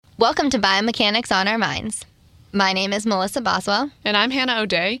Welcome to Biomechanics on Our Minds. My name is Melissa Boswell. And I'm Hannah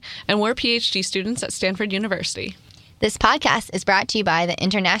O'Day, and we're PhD students at Stanford University. This podcast is brought to you by the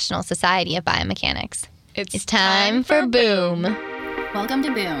International Society of Biomechanics. It's time for Boom. Welcome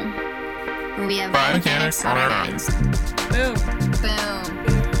to Boom, where we have Biomechanics on our minds. Boom. Boom.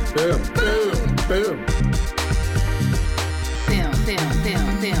 Boom, boom, boom. Boom,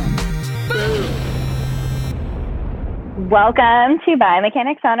 boom, boom, boom. Welcome to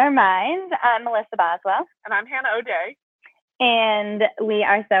Biomechanics on Our Minds. I'm Melissa Boswell. And I'm Hannah O'Day. And we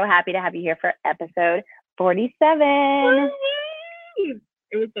are so happy to have you here for episode 47. It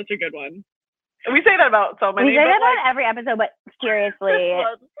was such a good one. We say that about so many. We say that but about every episode, but seriously,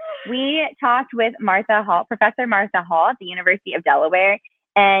 we talked with Martha Hall, Professor Martha Hall at the University of Delaware,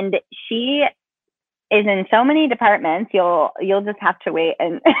 and she is in so many departments. You'll just have to wait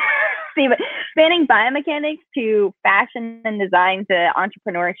and see, but spanning biomechanics to fashion and design to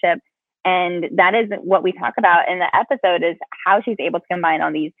entrepreneurship. And that is what we talk about in the episode, is how she's able to combine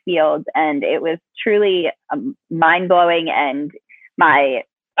all these fields. And it was truly mind-blowing, and my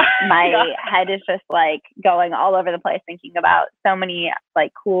head is just like going all over the place thinking about so many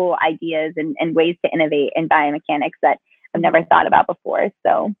like cool ideas and ways to innovate in biomechanics that I've never thought about before.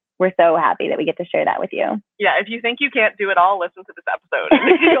 So we're so happy that we get to share that with you. Yeah, if you think you can't do it all, listen to this episode.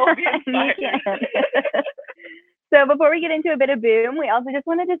 You'll be inspired. So before we get into a bit of Boom, we also just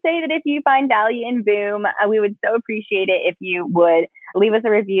wanted to say that if you find value in Boom, we would so appreciate it if you would leave us a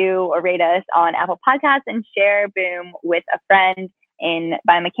review or rate us on Apple Podcasts and share Boom with a friend in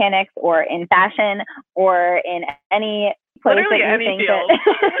biomechanics or in fashion or in any place Literally that you any think field.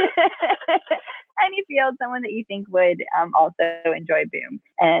 that any field, someone that you think would also enjoy Boom.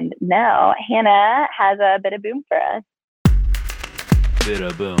 And now Hannah has a bit of Boom for us. Bit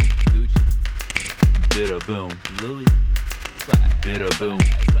of boom, bit of boom, Lily, bit of boom,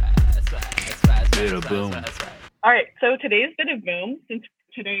 bit of boom. All right, so today's bit of Boom, since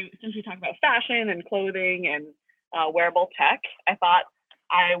we talk about fashion and clothing and wearable tech, I thought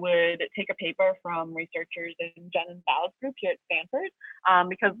I would take a paper from researchers in Jen and Bao's group here at Stanford,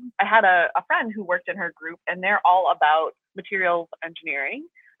 because I had a friend who worked in her group, and they're all about materials engineering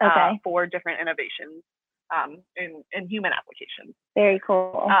for different innovations in human applications. Very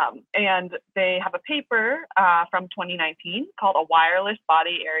cool. And they have a paper from 2019 called A Wireless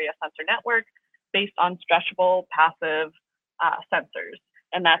Body Area Sensor Network based on stretchable passive sensors,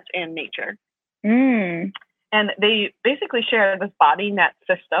 and that's in Nature. And they basically share this body net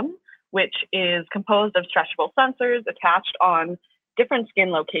system, which is composed of stretchable sensors attached on different skin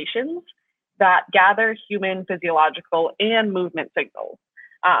locations that gather human physiological and movement signals.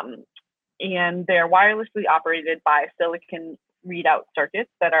 And they're wirelessly operated by silicon readout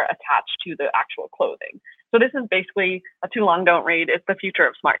circuits that are attached to the actual clothing. So this is basically a too long don't read. It's the future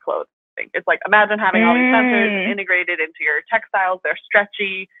of smart clothing. It's like, imagine having all these sensors integrated into your textiles. They're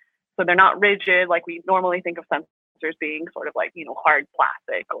stretchy, so they're not rigid like we normally think of sensors being, sort of like, hard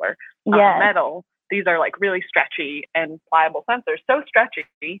plastic or metal. These are like really stretchy and pliable sensors. So stretchy,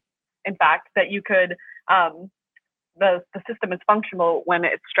 in fact, that you could, the system is functional when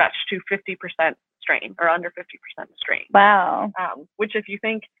it's stretched to 50% strain or under 50% strain. Wow. Which, if you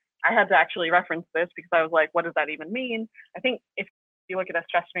think, I had to actually reference this because I was like, what does that even mean? I think if you look at a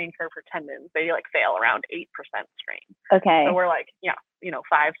stress strain curve for tendons, they like fail around 8% strain. Okay. So we're like,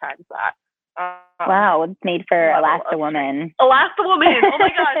 5 times that. Wow, it's made for Elastowoman. Elastowoman! Oh my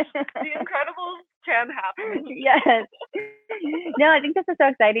gosh, the Incredibles can happen. Yes. No, I think this is so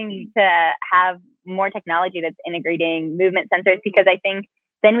exciting to have more technology that's integrating movement sensors, because I think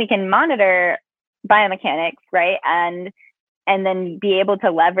then we can monitor biomechanics, right? And then be able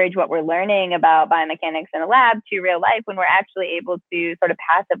to leverage what we're learning about biomechanics in a lab to real life when we're actually able to sort of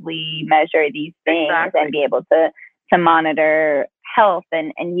passively measure these things and be able to monitor health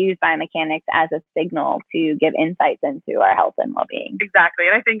and use biomechanics as a signal to give insights into our health and well-being. Exactly.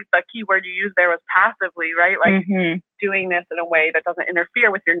 And I think the key word you used there was passively, right? Like doing this in a way that doesn't interfere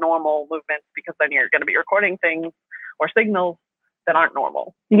with your normal movements, because then you're going to be recording things or signals that aren't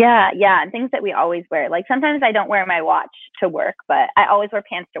normal. Yeah. And things that we always wear. Like sometimes I don't wear my watch to work, but I always wear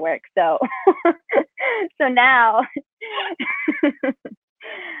pants to work. So, so now...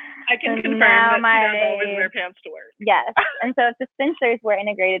 I can confirm that she does always wear pants to work. Yes. And so if the sensors were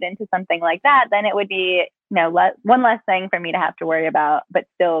integrated into something like that, then it would be, one less thing for me to have to worry about, but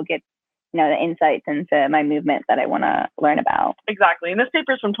still get, the insights into my movement that I want to learn about. Exactly. And this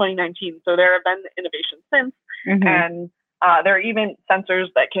paper is from 2019. So there have been innovations since. And there are even sensors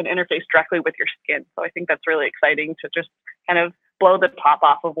that can interface directly with your skin. So I think that's really exciting to just kind of blow the top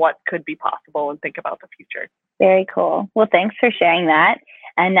off of what could be possible and think about the future. Very cool. Well, thanks for sharing that.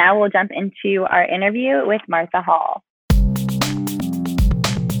 And now we'll jump into our interview with Martha Hall.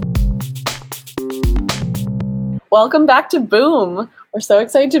 Welcome back to Boom. We're so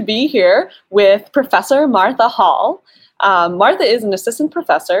excited to be here with Professor Martha Hall. Martha is an assistant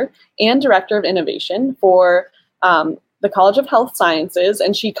professor and director of innovation for the College of Health Sciences,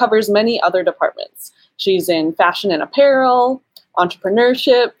 and she covers many other departments. She's in fashion and apparel,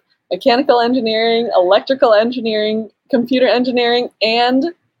 entrepreneurship, mechanical engineering, electrical engineering, computer engineering,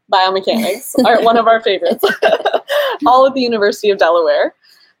 and biomechanics are one of our favorites, all at the University of Delaware.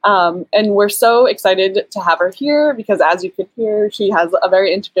 And we're so excited to have her here because, as you could hear, she has a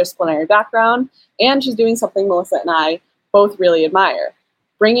very interdisciplinary background, and she's doing something Melissa and I both really admire,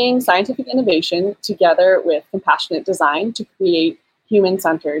 bringing scientific innovation together with compassionate design to create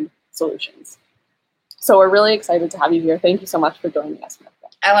human-centered solutions. So we're really excited to have you here. Thank you so much for joining us,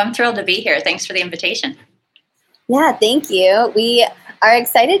 Martha. Oh, I'm thrilled to be here. Thanks for the invitation. Yeah, thank you. We are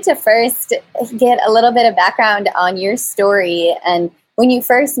excited to first get a little bit of background on your story and when you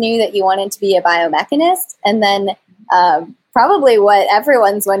first knew that you wanted to be a biomechanist, and then probably what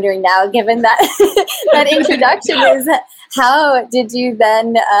everyone's wondering now, given that that introduction, is how did you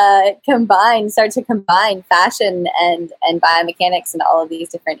then start to combine fashion and biomechanics and all of these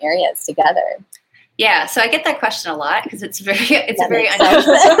different areas together? Yeah, so I get that question a lot because it's a very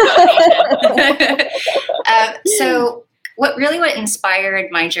unusual situation. So what inspired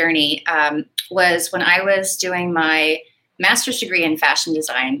my journey was when I was doing my master's degree in fashion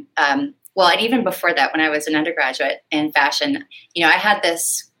design. And even before that, when I was an undergraduate in fashion, I had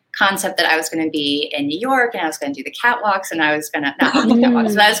this concept that I was going to be in New York and I was going to do the catwalks, and I was going to not do the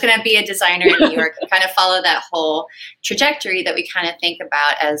catwalks, but I was going to be a designer in New York and kind of follow that whole trajectory that we kind of think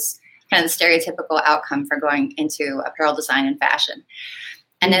about as kind of the stereotypical outcome for going into apparel design and fashion.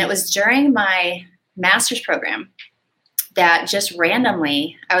 And then it was during my master's program that just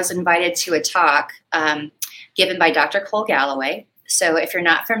randomly I was invited to a talk given by Dr. Cole Galloway. So if you're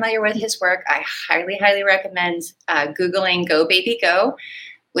not familiar with his work, I highly, highly recommend Googling Go Baby Go,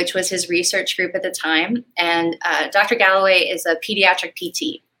 which was his research group at the time. And Dr. Galloway is a pediatric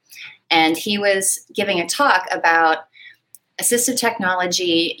PT. And he was giving a talk about assistive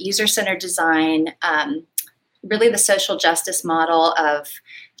technology, user-centered design, really the social justice model of,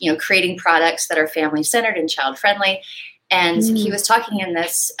 creating products that are family-centered and child-friendly. And he was talking in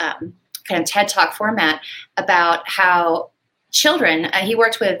this kind of TED Talk format about how children, he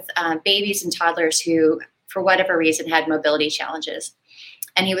worked with babies and toddlers who, for whatever reason, had mobility challenges.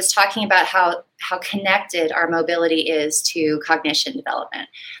 And he was talking about how connected our mobility is to cognition development.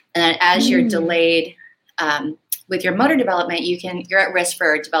 And that as you're delayed with your motor development, you're at risk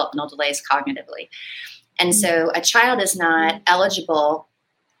for developmental delays cognitively. And so a child is not eligible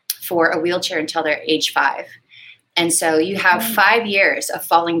for a wheelchair until they're age 5. And so you have 5 years of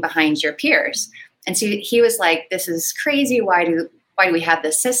falling behind your peers. And so he was like, this is crazy. Why do we have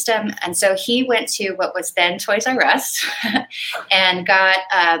this system? And so he went to what was then Toys R Us and got,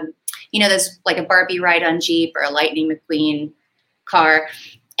 there's like a Barbie ride-on Jeep or a Lightning McQueen car,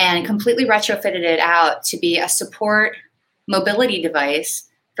 and completely retrofitted it out to be a support mobility device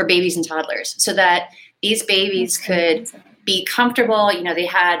for babies and toddlers so that these babies could be comfortable. They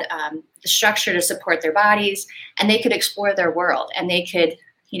had the structure to support their bodies, and they could explore their world. And they could,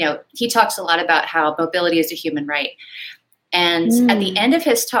 he talks a lot about how mobility is a human right. And at the end of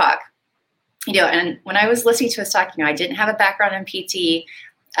his talk, and when I was listening to his talk, I didn't have a background in PT.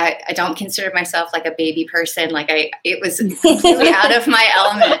 I don't consider myself like a baby person. It was completely out of my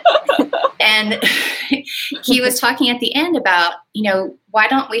element. And he was talking at the end about, why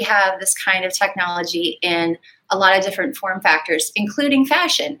don't we have this kind of technology in a lot of different form factors, including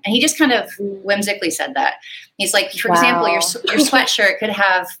fashion? And he just kind of whimsically said that. He's like, for example, your sweatshirt could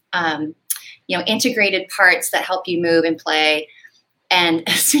have, integrated parts that help you move and play. And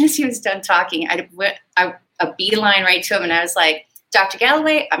as soon as he was done talking, I went a beeline right to him, and I was like, Dr.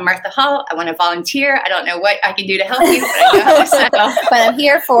 Galloway, I'm Martha Hall. I want to volunteer. I don't know what I can do to help you, but I know how. So. But I'm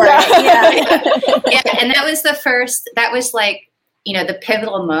here for it. Yeah. And that was the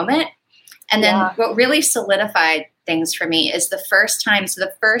pivotal moment. And then what really solidified things for me is the first time. So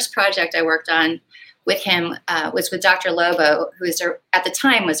the first project I worked on with him was with Dr. Lobo, who at the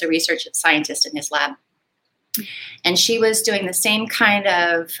time was a research scientist in his lab. And she was doing the same kind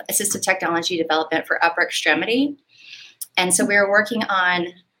of assistive technology development for upper extremity. And so we were working on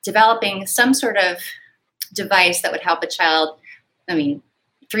developing some sort of device that would help a child, 3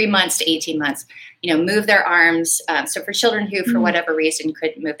 months to 18 months, move their arms. So for children who, for whatever reason,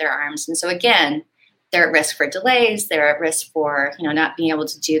 couldn't move their arms. And so again, they're at risk for delays. They're at risk for, not being able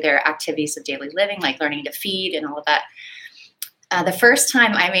to do their activities of daily living, like learning to feed and all of that. the first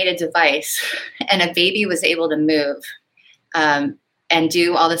time I made a device and a baby was able to move and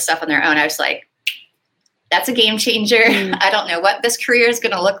do all this stuff on their own, I was like, that's a game changer. I don't know what this career is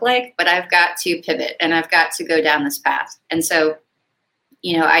going to look like, but I've got to pivot and I've got to go down this path. And so,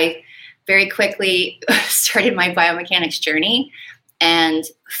 I very quickly started my biomechanics journey and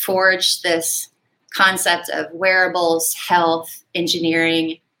forged this concept of wearables, health,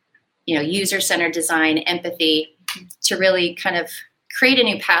 engineering, user-centered design, empathy, to really kind of create a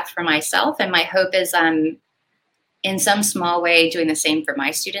new path for myself. And my hope is I'm in some small way doing the same for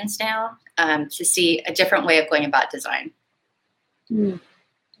my students now, to see a different way of going about design.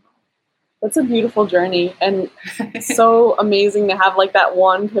 That's a beautiful journey, and so amazing to have like that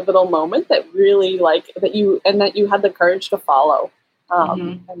one pivotal moment that really that you had the courage to follow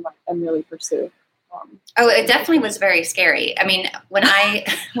and really pursue. It definitely was very scary. I mean, when I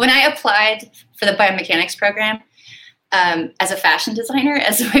applied for the biomechanics program, as a fashion designer,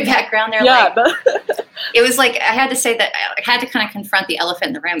 as my background, it was like, I had to say that I had to kind of confront the elephant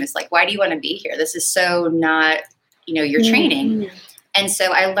in the room. It's like, why do you want to be here? This is so not, your training. And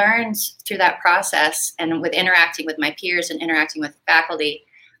so I learned through that process and with interacting with my peers and interacting with faculty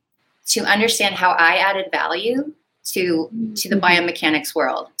to understand how I added value to the biomechanics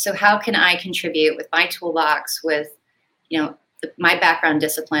world. So how can I contribute with my toolbox, with, my background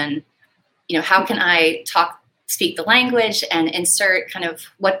discipline? How can I speak the language and insert kind of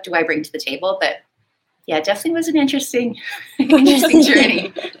what do I bring to the table? But yeah, it definitely was an interesting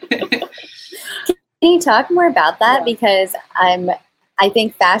journey. Can you talk more about that? Because I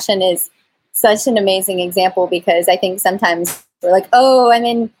think fashion is such an amazing example, because I think sometimes we're like, oh, I'm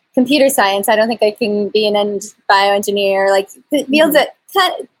in computer science, I don't think I can be an bioengineer. Like the fields that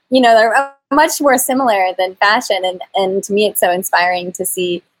they're much more similar than fashion. And to me, it's so inspiring to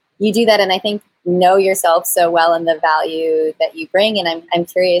see you do that. And I think know yourself so well and the value that you bring. And I'm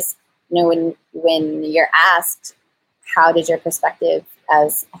curious, when you're asked, how did your perspective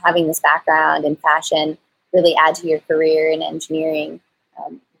as having this background in fashion really add to your career in engineering?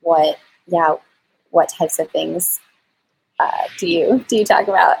 What types of things do you talk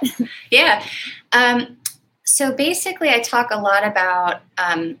about? Yeah. So basically I talk a lot about,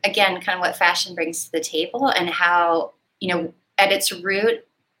 again, kind of what fashion brings to the table and how, at its root,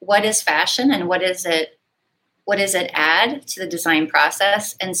 what is fashion and what does it add to the design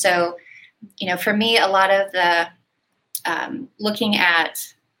process? And so, for me, a lot of the looking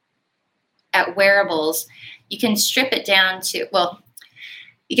at wearables, you can strip it down to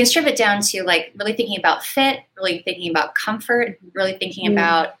like really thinking about fit, really thinking about comfort, really thinking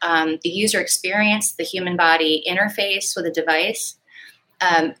about the user experience, the human body interface with a device.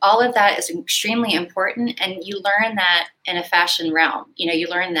 All of that is extremely important, and you learn that in a fashion realm. You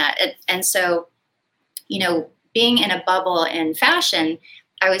learn that. And so, being in a bubble in fashion,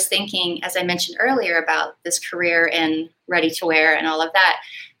 I was thinking, as I mentioned earlier, about this career in ready to wear and all of that.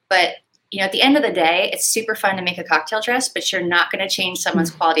 But at the end of the day, it's super fun to make a cocktail dress, but you're not going to change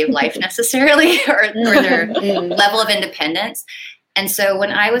someone's quality of life necessarily or their level of independence. And so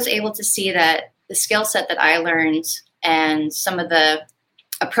when I was able to see that the skill set that I learned and some of the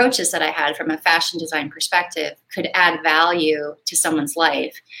approaches that I had from a fashion design perspective could add value to someone's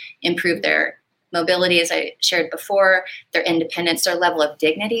life, improve their mobility, as I shared before, their independence, their level of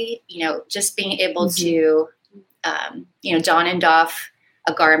dignity, just being able to, don and doff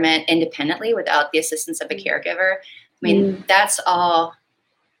a garment independently without the assistance of a caregiver. I mean, that's all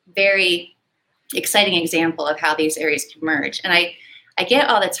very exciting example of how these areas can merge. And I get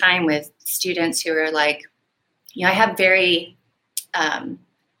all the time with students who are like, I have very,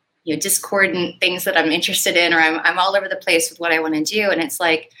 discordant things that I'm interested in, or I'm all over the place with what I want to do. And it's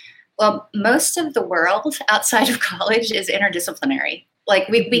like, well, most of the world outside of college is interdisciplinary. Like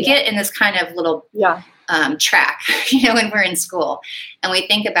we get in this kind of little track, when we're in school, and we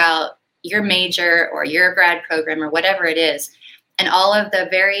think about your major or your grad program or whatever it is, and all of the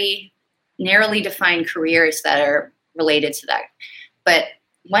very narrowly defined careers that are related to that. But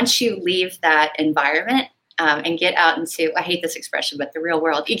once you leave that environment and get out into, I hate this expression, but the real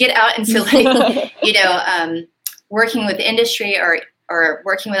world, you get out into working with industry or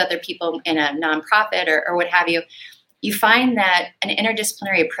working with other people in a nonprofit or what have you, you find that an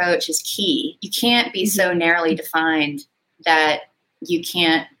interdisciplinary approach is key. You can't be so narrowly defined that you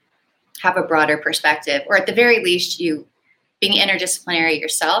can't have a broader perspective, or at the very least, being interdisciplinary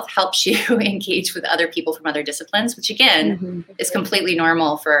yourself helps you engage with other people from other disciplines, which again is completely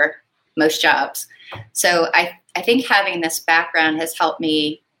normal for most jobs. So I think having this background has helped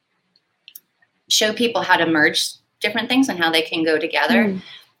me show people how to merge different things and how they can go together.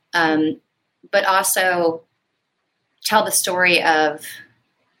 But also, tell the story of,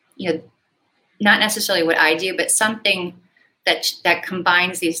 not necessarily what I do, but something that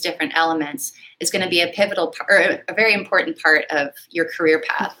combines these different elements is going to be a pivotal or a very important part of your career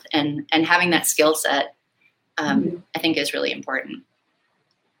path, and having that skill set, I think, is really important.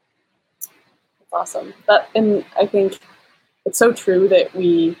 That's awesome. And I think it's so true that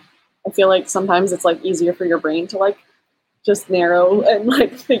I feel like sometimes it's like easier for your brain to like just narrow and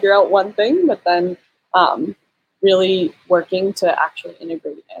like figure out one thing, but then really working to actually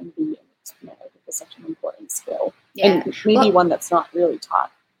integrate and be, I think is such an important skill, and maybe one that's not really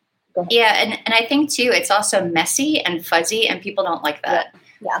taught. Go ahead. Yeah, and I think too, it's also messy and fuzzy, and people don't like that.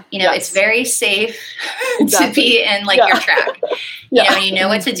 Yeah. It's very safe to be in like your track. You know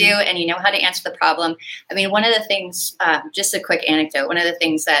what to do, and you know how to answer the problem. I mean, one of the things, just a quick anecdote, one of the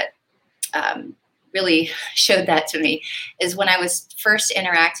things that really showed that to me is when I was first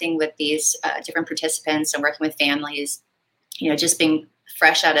interacting with these different participants and working with families, just being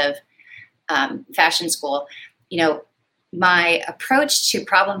fresh out of fashion school, my approach to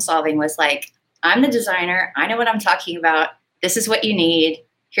problem solving was like, I'm the designer. I know what I'm talking about. This is what you need.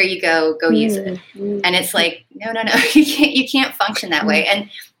 Here you go use it. And it's like, no, you can't function that way. And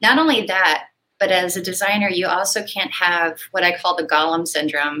not only that, but as a designer, you also can't have what I call the Gollum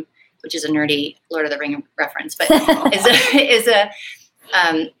syndrome, which is a nerdy Lord of the Ring reference, but is a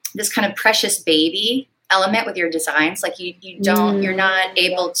this kind of precious baby element with your designs. Like you're not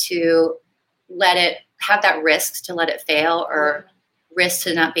able to let it have that risk to let it fail, or risk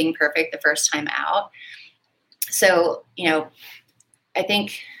to not being perfect the first time out. So, I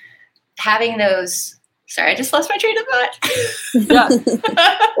think having those, sorry, I just lost my train of thought.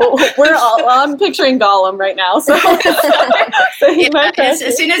 Well, I'm picturing Gollum right now. So, as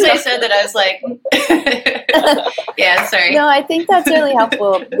soon as I said that, I was like, yeah, sorry. No, I think that's really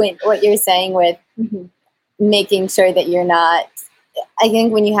helpful with what you're saying with making sure that you're not, I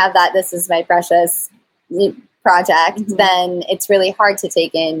think when you have that, this is my precious project, then it's really hard to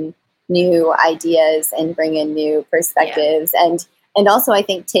take in new ideas and bring in new perspectives. And also I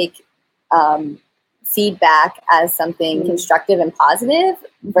think take feedback as something constructive and positive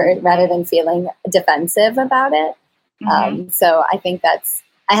rather than feeling defensive about it. So I think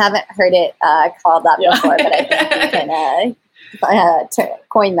I haven't heard it called that before, but I think we can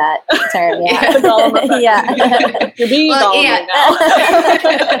coin that term. You're being Gollum right now.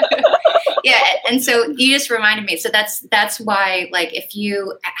 Yeah, and so you just reminded me. So that's why, like, if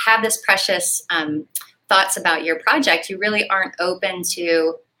you have this precious thoughts about your project, you really aren't open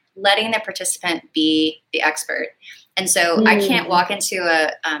to letting the participant be the expert. And so I can't walk into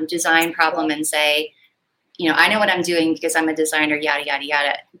a design problem and say, I know what I'm doing because I'm a designer, yada, yada,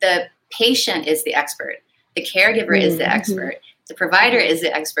 yada. The patient is the expert. The caregiver is the expert. The provider is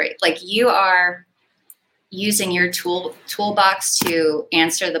the expert. Like, you are using your toolbox to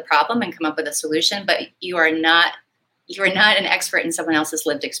answer the problem and come up with a solution, but you are not an expert in someone else's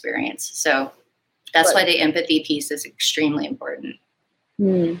lived experience. So that's why the empathy piece is extremely important.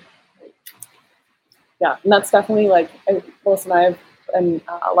 Yeah, and that's definitely like, Melissa and I have been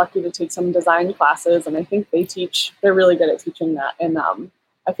lucky to take some design classes, and I think they're really good at teaching that. And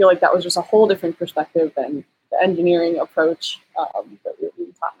I feel like that was just a whole different perspective than the engineering approach that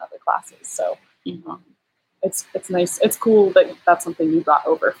we taught in other classes. So it's nice. It's cool that that's something you brought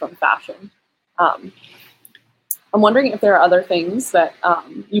over from fashion. I'm wondering if there are other things that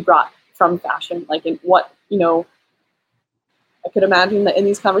you brought from fashion, like in what, I could imagine that in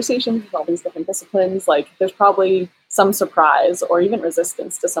these conversations with all these different disciplines, like there's probably some surprise or even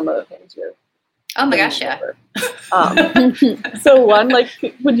resistance to some of the things you're. Oh my gosh, yeah. So one, like,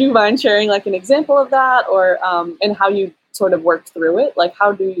 would you mind sharing like an example of that, or and how you sort of worked through it? Like,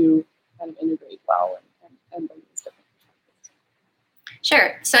 how do you kind of integrate well and bring these different perspectives?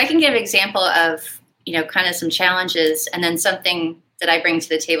 Sure. So I can give an example of, kind of some challenges, and then something that I bring to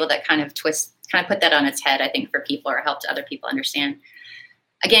the table that kind of put that on its head, I think, for people, or help other people understand.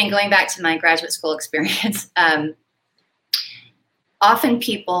 Again, going back to my graduate school experience, often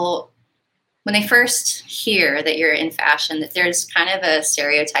people, when they first hear that you're in fashion, that there's kind of a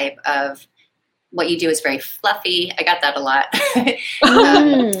stereotype of what you do is very fluffy. I got that a lot.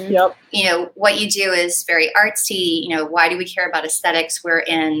 Yep. What you do is very artsy. Why do we care about aesthetics? We're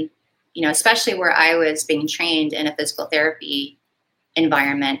in, especially where I was being trained in a physical therapy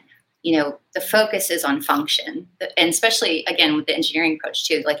environment, the focus is on function. And especially, again, with the engineering approach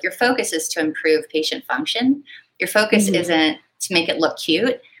too, like your focus is to improve patient function. Your focus isn't to make it look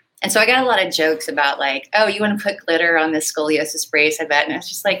cute. And so I got a lot of jokes about like, oh, you want to put glitter on this scoliosis brace, I bet. And I was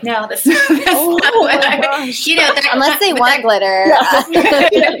just like, no, that's not what unless they want glitter.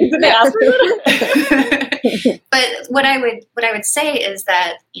 But what I would say is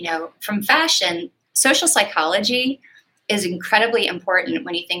that, from fashion, social psychology is incredibly important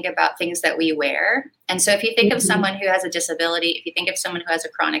when you think about things that we wear. And so if you think of someone who has a disability, if you think of someone who has a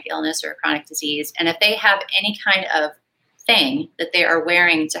chronic illness or a chronic disease, and if they have any kind of thing that they are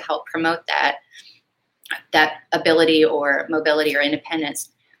wearing to help promote that ability or mobility or independence,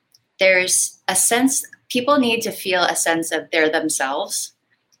 there's a sense, people need to feel a sense of they're themselves.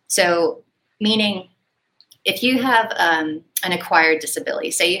 So meaning if you have an acquired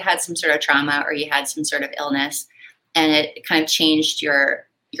disability, say you had some sort of trauma or you had some sort of illness and it kind of changed your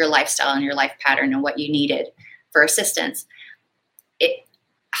lifestyle and your life pattern and what you needed for assistance,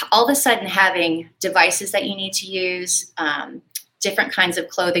 all of a sudden having devices that you need to use, different kinds of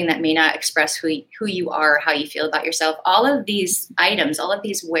clothing that may not express who you are, how you feel about yourself, all of these items, all of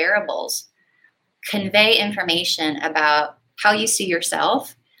these wearables convey information about how you see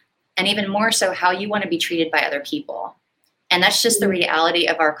yourself and even more so how you want to be treated by other people. And that's just the reality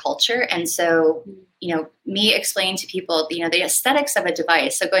of our culture. And so, me explaining to people, the aesthetics of a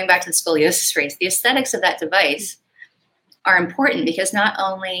device. So going back to the scoliosis race, the aesthetics of that device are important because not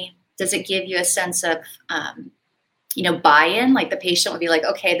only does it give you a sense of, buy-in, like the patient would be like,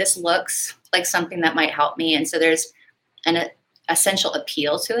 okay, this looks like something that might help me. And so there's an essential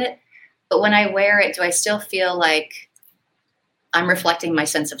appeal to it. But when I wear it, do I still feel like I'm reflecting my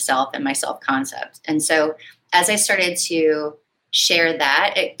sense of self and my self-concept? And so as I started to share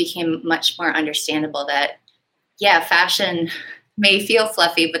that, it became much more understandable that, fashion may feel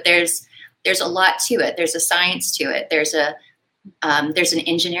fluffy, but there's a lot to it. There's a science to it. There's an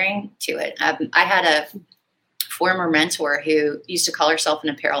engineering to it. I had a former mentor who used to call herself an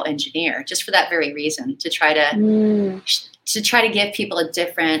apparel engineer, just for that very reason, to try to give people a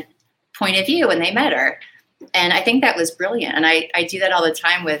different point of view when they met her. And I think that was brilliant. And I do that all the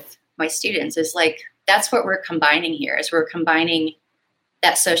time with my students. Is like, that's what we're combining here, is we're combining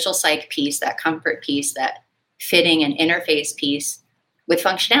that social psych piece, that comfort piece, that fitting and interface piece with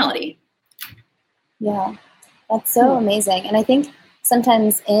functionality. Yeah, that's so amazing. And I think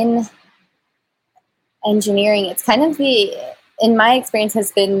sometimes in engineering, it's kind of in my experience,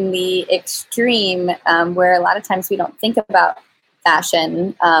 has been the extreme where a lot of times we don't think about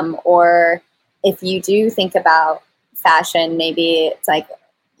fashion, or if you do think about fashion, maybe it's like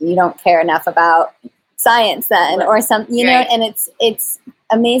you don't care enough about science then, or some, know, and it's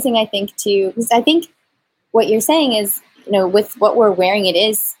amazing, I think, too, because I think what you're saying is, with what we're wearing, it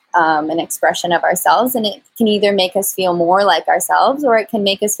is an expression of ourselves, and it can either make us feel more like ourselves or it can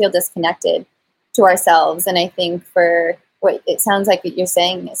make us feel disconnected to ourselves. And I think for what it sounds like what you're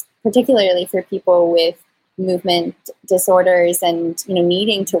saying is particularly for people with movement disorders and,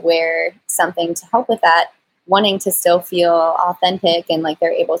 needing to wear something to help with that, wanting to still feel authentic and like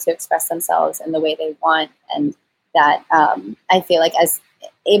they're able to express themselves in the way they want. And that I feel like as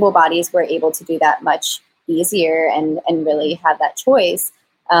able bodies, we're able to do that much easier and really have that choice.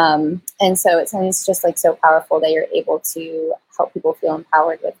 And so it sounds just like so powerful that you're able to help people feel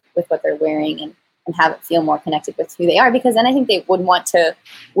empowered with what they're wearing and have it feel more connected with who they are, because then I think they would want to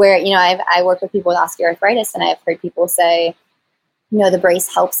wear it. I work with people with osteoarthritis, and I've heard people say, the brace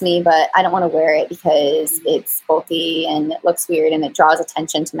helps me, but I don't want to wear it because it's bulky and it looks weird and it draws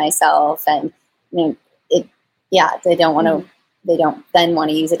attention to myself. And, they don't want to, they don't then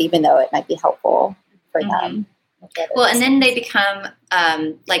want to use it, even though it might be helpful for them. Well, and then they become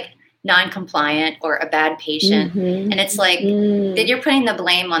like non-compliant or a bad patient. And it's like that you're putting the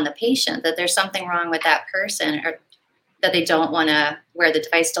blame on the patient, that there's something wrong with that person, or that they don't want to wear the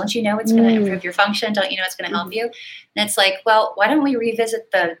device. Don't you know it's going to improve your function? Don't you know it's going to help you? And it's like, well, why don't we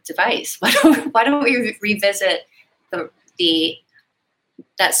revisit the device? Why don't we revisit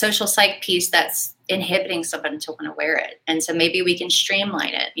that social psych piece that's inhibiting someone to want to wear it? And so maybe we can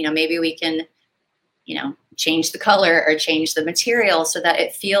streamline it. Maybe we can, change the color or change the material so that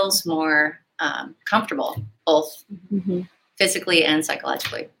it feels more comfortable, both physically and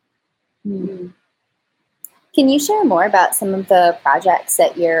psychologically. Can you share more about some of the projects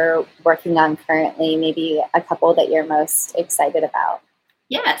that you're working on currently, maybe a couple that you're most excited about?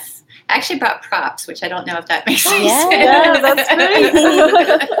 Yes. I actually brought props, which I don't know if that makes sense. Yeah, that's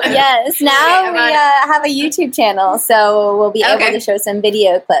great. Yes. Now we have a YouTube channel, so we'll be able to show some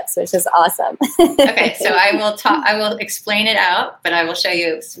video clips, which is awesome. Okay. So I will explain it out, but I will show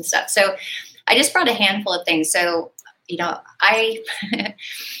you some stuff. So I just brought a handful of things. So,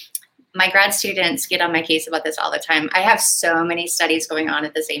 my grad students get on my case about this all the time. I have so many studies going on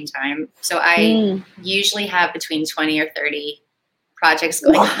at the same time. So I usually have between 20 or 30 projects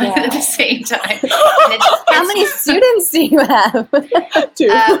going on at the same time. How many students do you have? This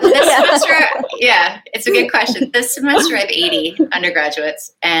semester, it's a good question. This semester I have 80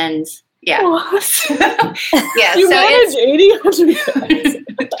 undergraduates, and You so manage 80 undergraduates.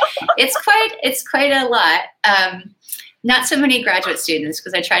 it's quite a lot. Not so many graduate students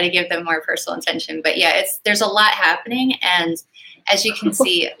because I try to give them more personal attention, but there's a lot happening, and as you can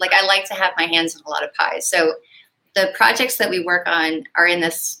see, like I like to have my hands in a lot of pies. So the projects that we work on are in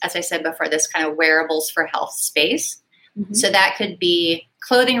this, as I said before, this kind of wearables for health space. Mm-hmm. So that could be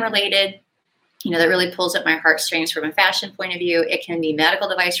clothing related, that really pulls at my heartstrings from a fashion point of view. It can be medical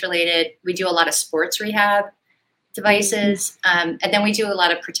device related. We do a lot of sports rehab devices. And then we do a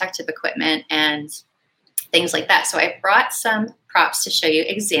lot of protective equipment and things like that. So I brought some props to show you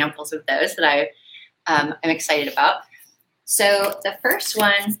examples of those that I am excited about. So the first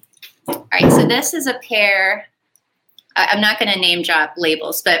one, all right, so this is a pair. I'm not going to name drop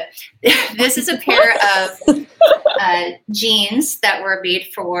labels, but this is a pair of jeans that were made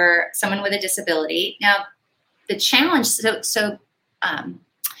for someone with a disability. Now, the challenge,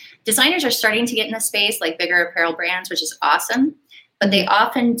 designers are starting to get in the space, like bigger apparel brands, which is awesome, but they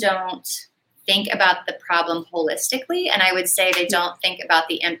often don't think about the problem holistically. And I would say they don't think about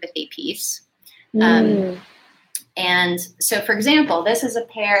the empathy piece. And so, for example, this is a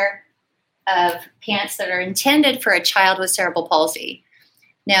pair of pants that are intended for a child with cerebral palsy.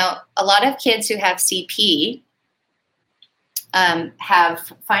 Now, a lot of kids who have CP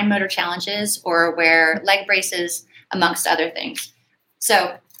have fine motor challenges or wear leg braces, amongst other things.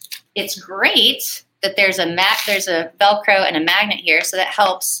 So it's great that there's a Velcro and a magnet here, so that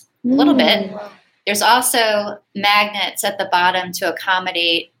helps a little bit. There's also magnets at the bottom to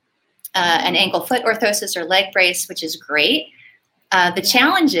accommodate an ankle foot orthosis or leg brace, which is great. The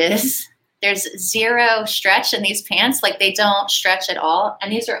challenge is there's zero stretch in these pants. Like they don't stretch at all.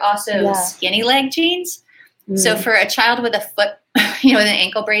 And these are also skinny leg jeans. So for a child with a foot, with an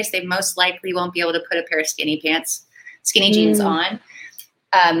ankle brace, they most likely won't be able to put a pair of skinny jeans on.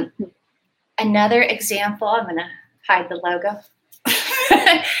 Another example, I'm going to hide the logo.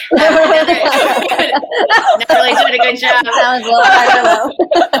 Not really doing a good job. Sounds a little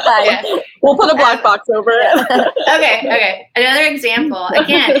hard to We'll put a black box over it. Okay. Another example.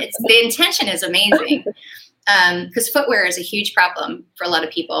 Again, the intention is amazing because footwear is a huge problem for a lot of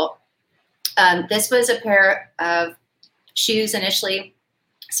people. This was a pair of shoes initially,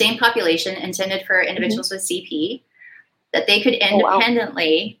 same population, intended for individuals with CP, that they could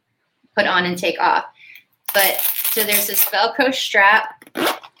independently put on and take off. But so there's this Velcro strap,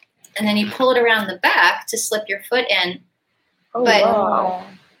 and then you pull it around the back to slip your foot in.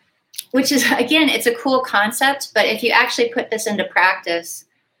 Which is, again, it's a cool concept, but if you actually put this into practice,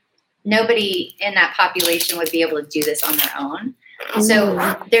 nobody in that population would be able to do this on their own. So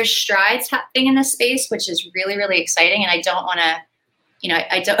there's strides happening in this space, which is really, really exciting. And I don't want to,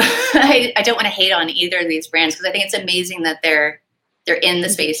 I don't want to hate on either of these brands because I think it's amazing that they're in the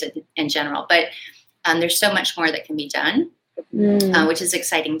space in general. But there's so much more that can be done, which is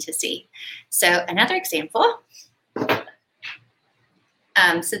exciting to see. So another example.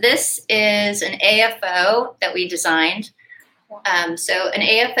 So this is an AFO that we designed. So an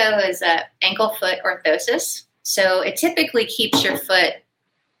AFO is an ankle foot orthosis. So it typically keeps your foot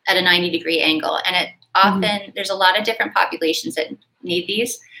at a 90-degree angle. And it often, there's a lot of different populations that need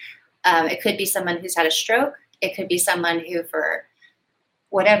these. It could be someone who's had a stroke. It could be someone who, for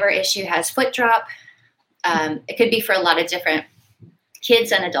whatever issue, has foot drop. It could be for a lot of different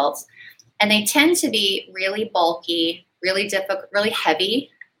kids and adults. And they tend to be really bulky, really difficult, really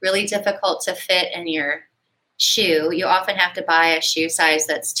heavy, really difficult to fit in your shoe. You often have to buy a shoe size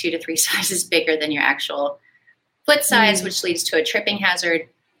that's 2 to 3 sizes bigger than your actual foot size, which leads to a tripping hazard.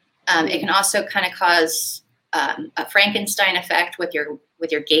 It can also kind of cause a Frankenstein effect with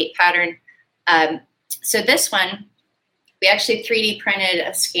your gait pattern. So this one, we actually 3D printed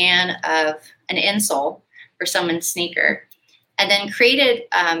a scan of an insole for someone's sneaker, and then created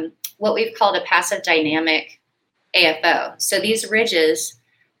what we've called a passive dynamic AFO. So these ridges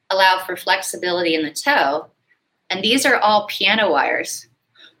allow for flexibility in the toe, and these are all piano wires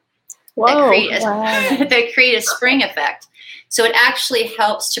that create a spring effect. So it actually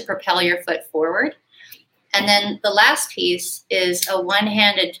helps to propel your foot forward. And then the last piece is a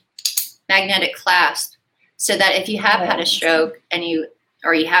one-handed magnetic clasp, so that if you have had a stroke and you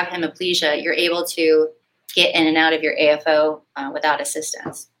have hemiplegia, you're able to get in and out of your AFO without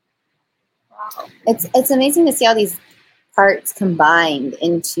assistance. It's amazing to see all these parts combined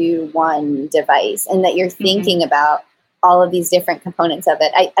into one device, and that you're thinking about all of these different components of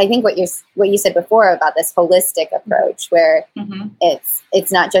it. I think what you said before about this holistic approach, where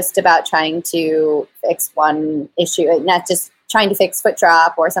it's not just about trying to fix one issue, not just trying to fix foot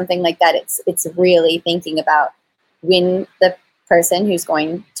drop or something like that. It's really thinking about when the person who's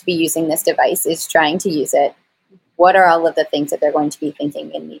going to be using this device is trying to use it, what are all of the things that they're going to be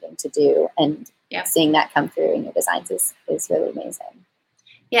thinking and needing to do, and seeing that come through in your designs is really amazing.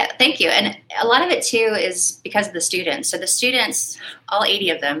 Yeah, thank you. And a lot of it too is because of the students. So the students, all 80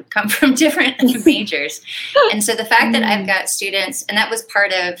 of them, come from different majors. And so the fact that I've got students, and that was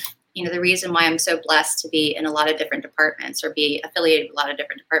part of, the reason why I'm so blessed to be in a lot of different departments or be affiliated with a lot of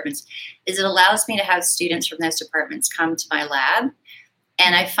different departments, is it allows me to have students from those departments come to my lab.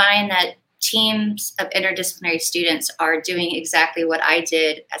 And I find that teams of interdisciplinary students are doing exactly what I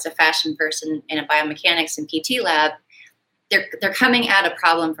did as a fashion person in a biomechanics and PT lab. They're coming at a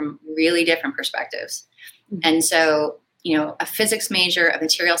problem from really different perspectives. And so, a physics major, a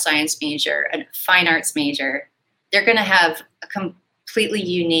material science major, a fine arts major, they're going to have a completely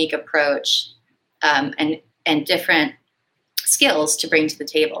unique approach and different skills to bring to the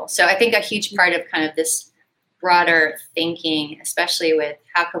table. So I think a huge part of kind of this broader thinking, especially with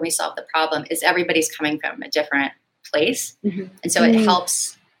how can we solve the problem, is everybody's coming from a different place. And so it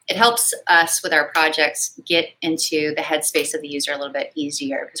helps us with our projects get into the headspace of the user a little bit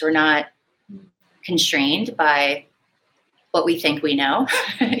easier, because we're not constrained by what we think we know,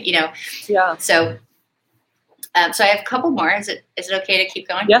 Yeah. So I have a couple more. Is it okay to keep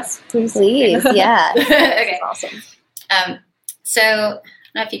going? Yes, please. Please, yeah. Okay. Awesome. So I don't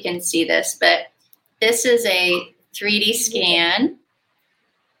know if you can see this, but this is a 3D scan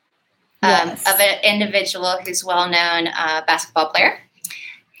of an individual who's well-known basketball player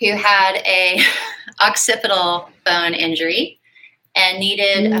who had a occipital bone injury and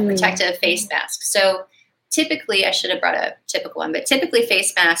needed a protective face mask. So typically, I should have brought a typical one, but typically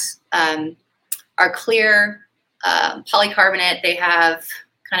face masks are clear polycarbonate. They have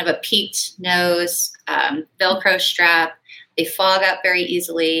kind of a peaked nose, Velcro strap. They fog up very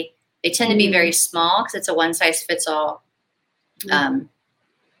easily. They tend to be very small because it's a one-size-fits-all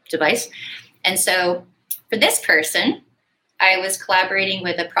device. And so for this person, I was collaborating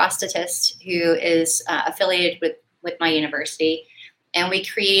with a prosthetist who is affiliated with my university, and we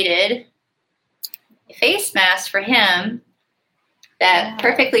created a face mask for him that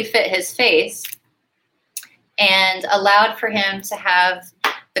perfectly fit his face and allowed for him to have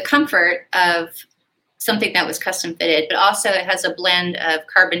the comfort of something that was custom fitted, but also it has a blend of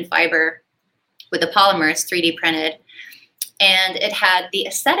carbon fiber with the polymers 3D printed. And it had the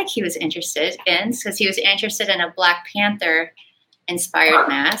aesthetic he was interested in, because he was interested in a Black Panther inspired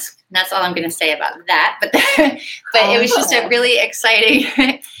mask. And that's all I'm going to say about that. But it was just a really exciting,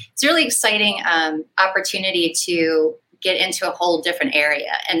 opportunity to get into a whole different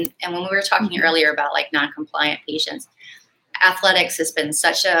area. And when we were talking earlier about like non-compliant patients, athletics has been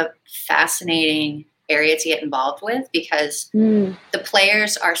such a fascinating area to get involved with, because the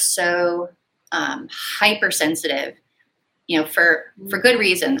players are so hypersensitive, for good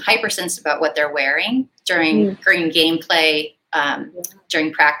reason, hypersensitive about what they're wearing during gameplay,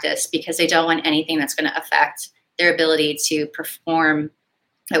 during practice, because they don't want anything that's going to affect their ability to perform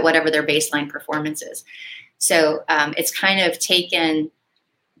at whatever their baseline performance is. So it's kind of taken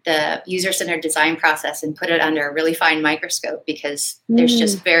the user-centered design process and put it under a really fine microscope, because there's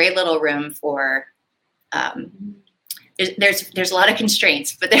just very little room for there's a lot of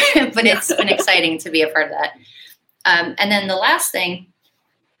constraints, but it's been exciting to be a part of that. And then the last thing,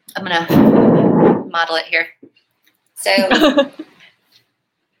 I'm going to model it here. So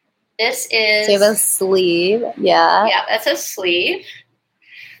this is... So you have a sleeve, yeah. Yeah, that's a sleeve.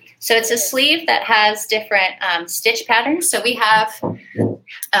 So it's a sleeve that has different stitch patterns. So we have,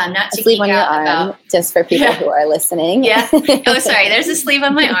 not to sleeve geek on your out arm, about... just for people who are listening. Yeah. Oh, sorry. There's a sleeve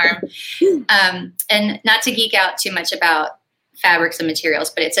on my arm. And not to geek out too much about fabrics and materials,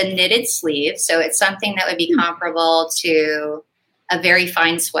 but it's a knitted sleeve. So it's something that would be comparable to a very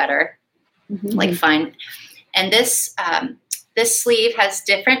fine sweater, like fine. And this sleeve has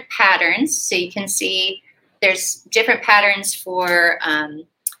different patterns. So you can see there's different patterns for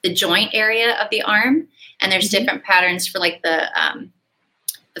the joint area of the arm, and there's different patterns for like the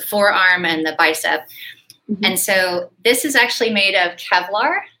forearm and the bicep. And so this is actually made of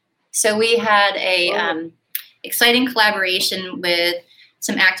Kevlar. So we had a exciting collaboration with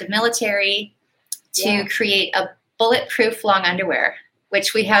some active military to create a bulletproof long underwear,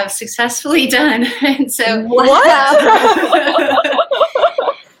 which we have successfully done. And so,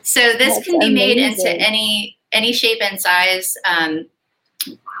 so this can be made into any any shape and size.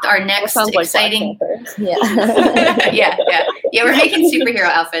 Our next sounds like exciting, Yeah. yeah, we're making superhero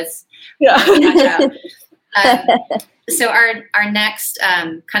outfits. Yeah. So our next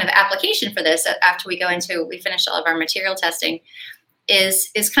kind of application for this, after we finish all of our material testing,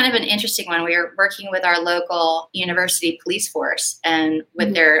 is kind of an interesting one. We are working with our local university police force and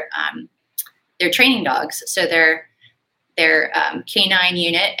with their training dogs. So their canine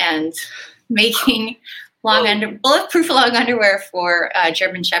unit, and making bulletproof long underwear for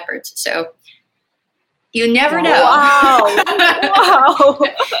German Shepherds. So you never know. Wow. Wow.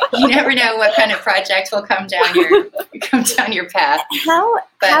 You never know what kind of project will come down your path.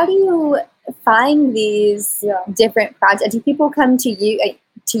 How do you find these different projects? Do people come to you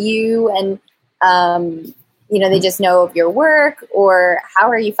and they just know of your work, or how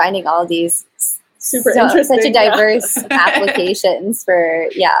are you finding all these super interesting, such a diverse applications for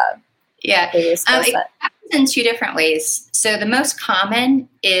it happens in two different ways. So the most common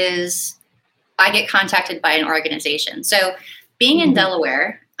is I get contacted by an organization. So being in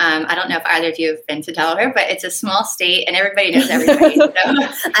Delaware, I don't know if either of you have been to Delaware, but it's a small state and everybody knows everybody. So,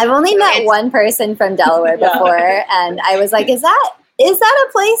 I've only met one person from Delaware before, and I was like, is that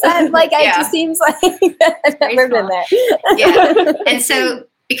a place that it just seems like I've never been there. Yeah. And so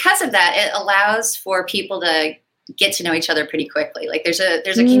because of that, it allows for people to get to know each other pretty quickly. Like there's a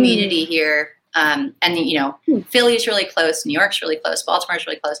community here. And Philly's really close. New York's really close. Baltimore's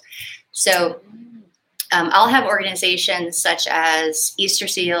really close. So I'll have organizations such as Easter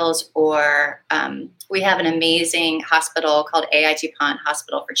Seals, or we have an amazing hospital called AI DuPont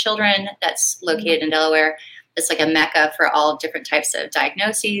Hospital for Children that's located in Delaware. It's like a mecca for all different types of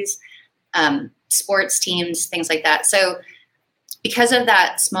diagnoses, sports teams, things like that. So because of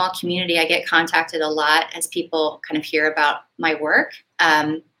that small community, I get contacted a lot as people kind of hear about my work.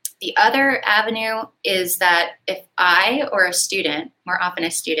 The other avenue is that if I or a student, more often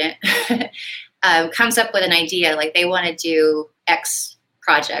a student, comes up with an idea, like they want to do X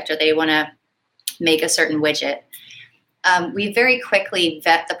project or they want to make a certain widget, we very quickly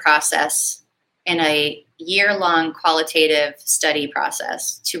vet the process in a year-long qualitative study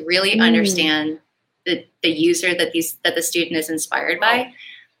process to really understand the user that the student is inspired by.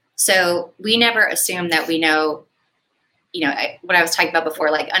 So we never assume that we know, what I was talking about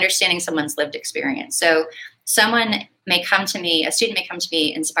before, like understanding someone's lived experience. So someone may come to me, a student may come to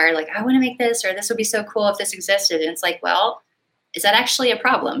me inspired, like, I want to make this, or this would be so cool if this existed. And it's like, well, is that actually a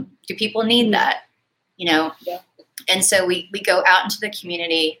problem? Do people need that? Yeah. And so we go out into the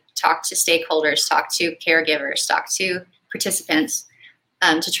community, talk to stakeholders, talk to caregivers, talk to participants,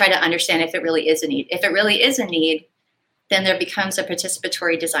 to try to understand if it really is a need. If it really is a need, then there becomes a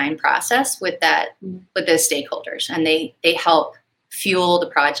participatory design process with those stakeholders, and they help fuel the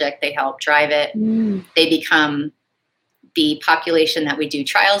project. They help drive it. They become the population that we do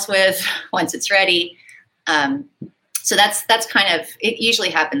trials with once it's ready. So that's kind of, it usually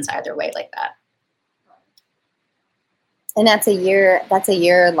happens either way like that. And that's a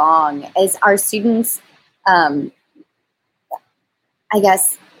year long. Is our students, I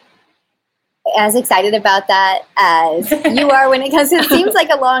guess, as excited about that as you are when it comes to, it seems like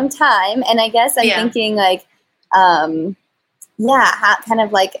a long time. And I guess I'm thinking like,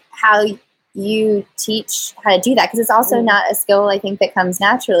 how you teach how to do that. Cause it's also not a skill, I think, that comes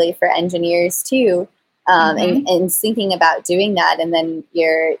naturally for engineers too. And thinking about doing that. And then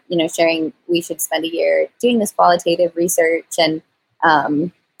you're, sharing, we should spend a year doing this qualitative research. And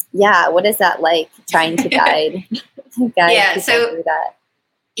what is that like, trying to guide people through that?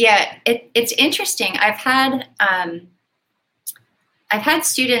 Yeah, it's interesting. I've had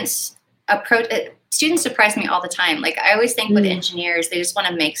students students surprise me all the time. Like I always think with engineers, they just want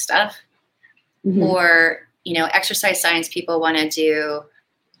to make stuff, or exercise science people want to do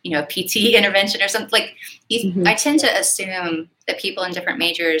PT intervention or something. Like I tend to assume that people in different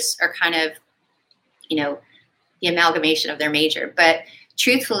majors are kind of the amalgamation of their major. But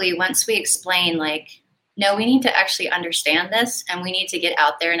truthfully, once we explain no, we need to actually understand this, and we need to get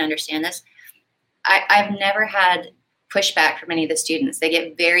out there and understand this. I've never had pushback from any of the students. They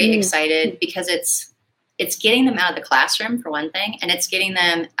get very excited because it's getting them out of the classroom, for one thing, and it's getting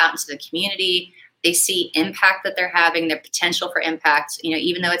them out into the community. They see impact that they're having, their potential for impact,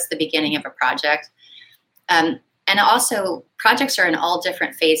 even though it's the beginning of a project. And also, projects are in all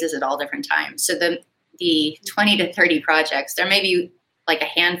different phases at all different times. So the 20 to 30 projects, there may be like a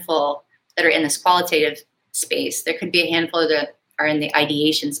handful that are in this qualitative space. There could be a handful that are in the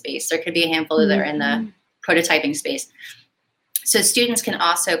ideation space. There could be a handful that are in the prototyping space. So students can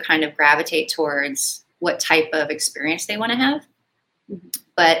also kind of gravitate towards what type of experience they want to have.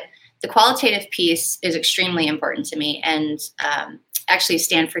 But the qualitative piece is extremely important to me. And actually,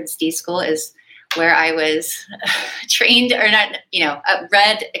 Stanford's D School is where I was trained, or not,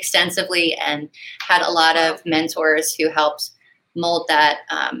 read extensively and had a lot of mentors who helped mold that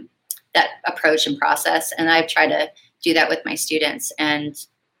that approach and process. And I've tried to do that with my students. And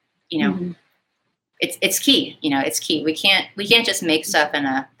it's key. It's key. We can't just make stuff in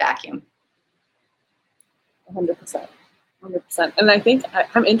a vacuum. 100%. 100%. And I think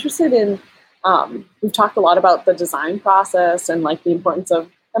I'm interested in, we've talked a lot about the design process and like the importance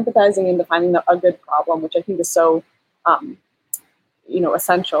of empathizing and defining a good problem, which I think is so,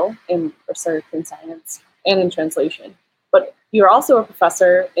 essential in research and science and in translation. But you're also a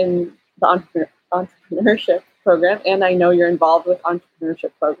professor in the entrepreneurship program, and I know you're involved with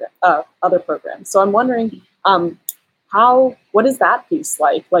entrepreneurship other programs. So I'm wondering, what is that piece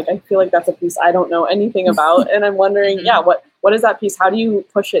like? Like, I feel like that's a piece I don't know anything about, and I'm wondering, what is that piece? How do you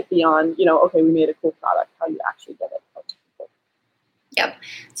push it beyond, okay, we made a cool product. How do you actually get it out to people? Yep.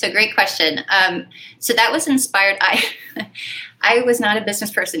 So great question. So that was inspired. I was not a business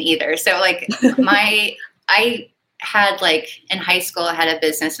person either. So like I had in high school, I had a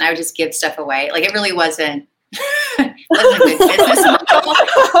business and I would just give stuff away. Like it really wasn't a good business model,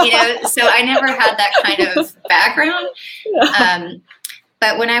 so I never had that kind of background.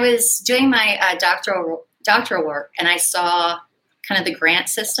 But when I was doing my doctoral work and I saw kind of the grant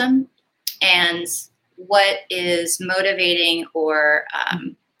system and what is motivating or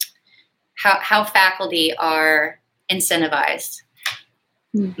how faculty are incentivized.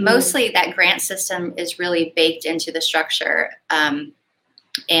 Mm-hmm. Mostly that grant system is really baked into the structure.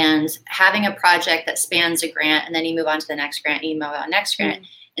 And having a project that spans a grant and then you move on to the next grant, you move on to the next grant.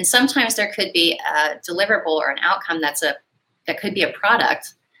 Mm-hmm. And sometimes there could be a deliverable or an outcome that could be a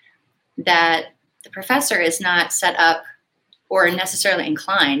product that the professor is not set up or necessarily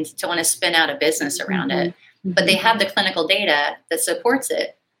inclined to want to spin out a business around mm-hmm. it, but they have the clinical data that supports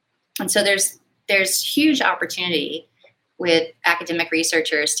it. And so there's huge opportunity with academic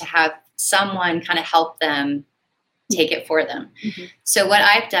researchers to have someone kind of help them take it for them. Mm-hmm. So what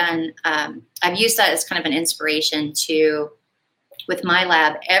I've done, I've used that as kind of an inspiration with my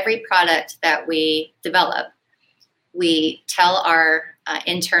lab, every product that we develop, we tell our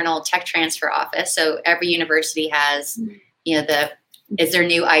internal tech transfer office. So every university has, is there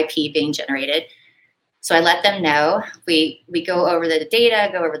new IP being generated? So I let them know. We go over the data,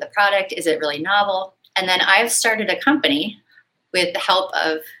 go over the product. Is it really novel? And then I've started a company with the help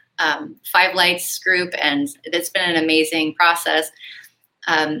of Five Lights Group, and it's been an amazing process.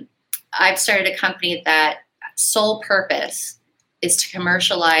 I've started a company that sole purpose is to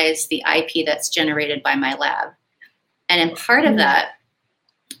commercialize the IP that's generated by my lab. And in part of that,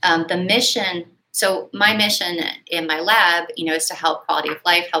 the mission, so my mission in my lab, is to help quality of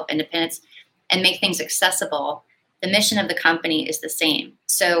life, help independence, and make things accessible. The mission of the company is the same.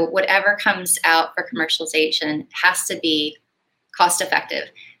 So whatever comes out for commercialization has to be cost effective,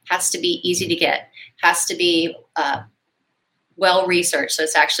 has to be easy to get, has to be well researched, so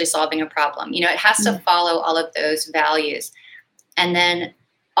it's actually solving a problem. It has to follow all of those values. And then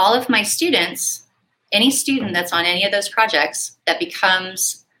all of my students, any student that's on any of those projects that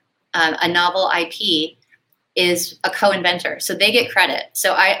becomes a novel IP is a co-inventor. So they get credit.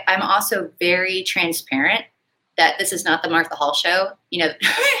 So I'm also very transparent that this is not the Martha Hall show.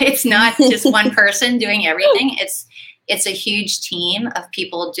 It's not just one person doing everything. It's a huge team of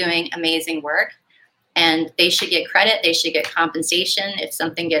people doing amazing work, and they should get credit. They should get compensation if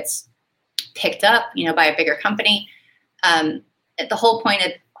something gets picked up, by a bigger company. The whole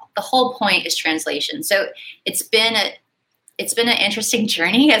point is translation. So it's been an interesting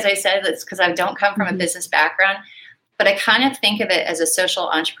journey, as I said. It's because I don't come from a business background, but I kind of think of it as a social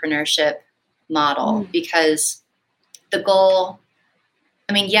entrepreneurship model because the goal,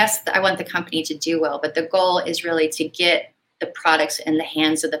 yes, I want the company to do well, but the goal is really to get the products in the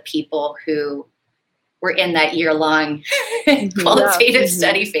hands of the people who were in that year-long qualitative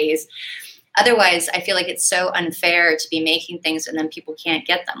study phase. Otherwise, I feel like it's so unfair to be making things and then people can't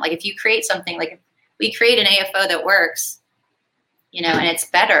get them. Like if you create something, like if we create an AFO that works, and it's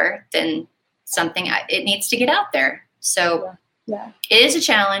better than something, it needs to get out there. So it is a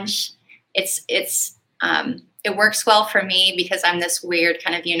challenge. It works well for me because I'm this weird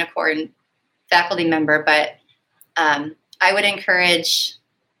kind of unicorn faculty member, but I would encourage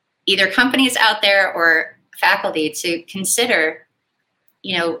either companies out there or faculty to consider,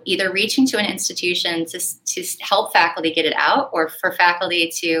 either reaching to an institution to help faculty get it out, or for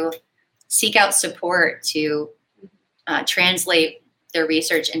faculty to seek out support to translate their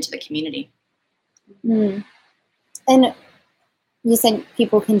research into the community. Mm. And you said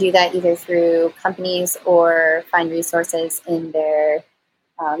people can do that either through companies or find resources in their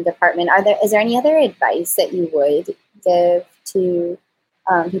department. Is there any other advice that you would give to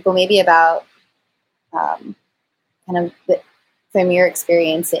people, maybe about kind of from your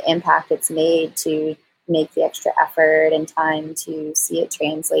experience, the impact it's made to make the extra effort and time to see it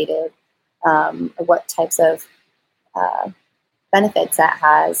translated? What types of benefits that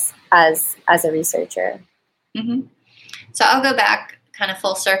has as a researcher? Mm-hmm. So I'll go back kind of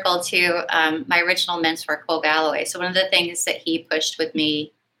full circle to my original mentor, Cole Galloway. So one of the things that he pushed with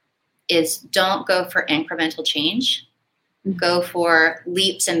me is don't go for incremental change, go for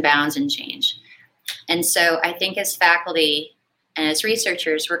leaps and bounds in change. And so I think as faculty and as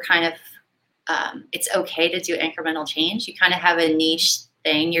researchers, we're kind of, it's okay to do incremental change. You kind of have a niche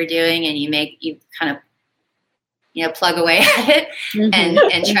thing you're doing and you kind of, plug away at it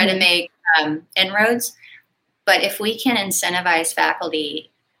and try to make inroads. But if we can incentivize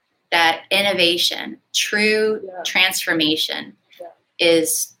faculty that innovation, true transformation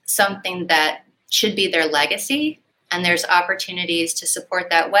is something that should be their legacy, and there's opportunities to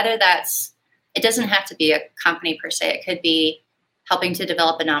support that, whether it doesn't have to be a company per se. It could be helping to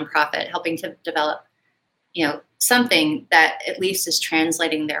develop a nonprofit, helping to develop, something that at least is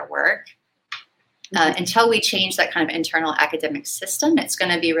translating their work. Until we change that kind of internal academic system, it's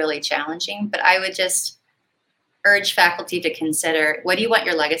going to be really challenging. But I would just urge faculty to consider, what do you want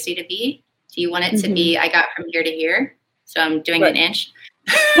your legacy to be? Do you want it to be, I got from here to here, so I'm doing an inch?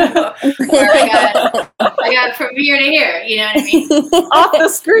 Or I got from here to here, you know what I mean? Off the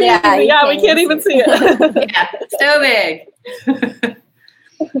screen. Yeah, we can't even see it. Yeah, so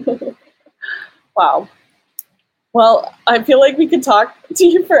big. Wow. Well, I feel like we could talk to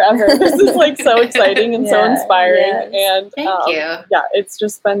you forever. This is like so exciting and so inspiring. And thank you. Yeah, it's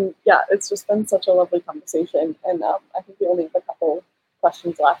just been such a lovely conversation. And I think we only have a couple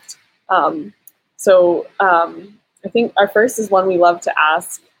questions left. I think our first is one we love to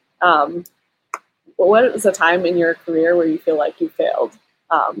ask. What was a time in your career where you feel like you failed?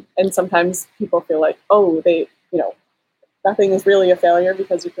 And sometimes people feel like, nothing is really a failure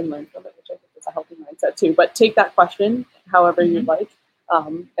because you can learn from it, which I think is a healthy mindset too. But take that question however you'd like.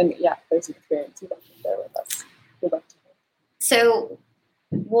 And if there's an experience you'd like to share with us, we'd love to hear. So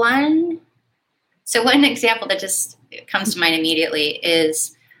one example that just comes to mind immediately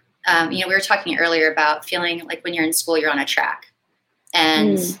is, we were talking earlier about feeling like when you're in school, you're on a track,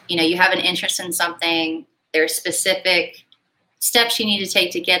 and you have an interest in something. There are specific steps you need to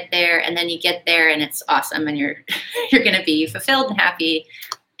take to get there, and then you get there, and it's awesome, and you're going to be fulfilled and happy,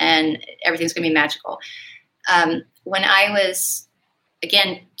 and everything's going to be magical. When I was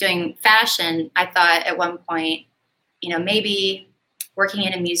doing fashion, I thought at one point, maybe working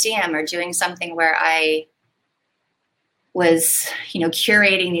in a museum or doing something where I was,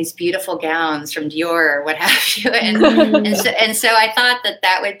 curating these beautiful gowns from Dior or what have you. And so I thought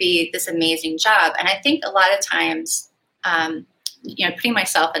that would be this amazing job. And I think a lot of times, putting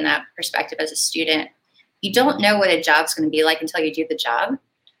myself in that perspective as a student, you don't know what a job's going to be like until you do the job.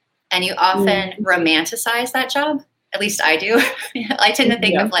 And you often romanticize that job. At least I do. I tend to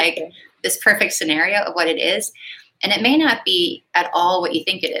think of this perfect scenario of what it is. And it may not be at all what you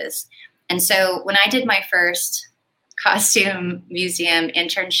think it is. And so when I did my first costume museum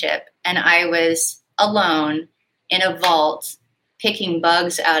internship and I was alone in a vault picking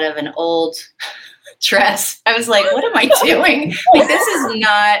bugs out of an old dress, I was like, what am I doing?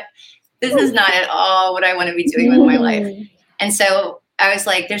 This is not at all what I want to be doing with my life. And so I was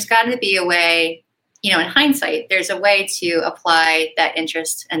like, there's got to be a way, in hindsight, there's a way to apply that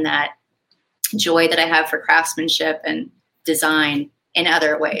interest and that joy that I have for craftsmanship and design in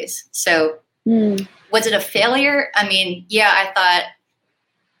other ways. So was it a failure? I mean, I thought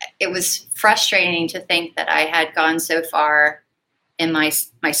it was frustrating to think that I had gone so far in my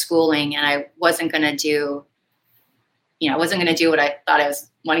schooling and I wasn't going to do, what I thought I was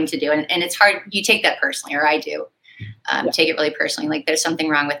wanting to do. And it's hard. You take that personally, or I do take it really personally. Like there's something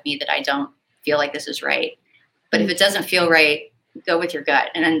wrong with me that I don't feel like this is right. But if it doesn't feel right, go with your gut.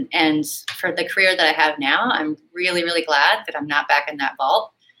 And for the career that I have now, I'm really, really glad that I'm not back in that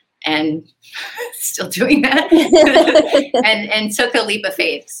vault and still doing that and took a leap of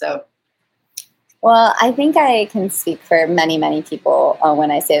faith. So. Well, I think I can speak for many, many people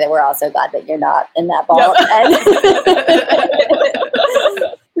when I say that we're also glad that you're not in that vault. And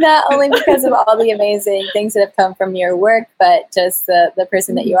not only because of all the amazing things that have come from your work, but just the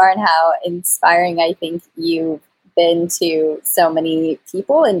person that you are and how inspiring I think you've been to so many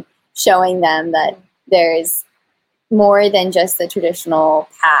people and showing them that there's more than just the traditional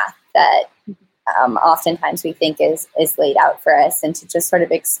path that oftentimes we think is laid out for us, and to just sort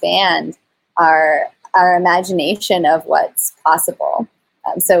of expand our imagination of what's possible.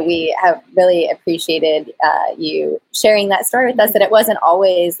 So we have really appreciated you sharing that story with us, that it wasn't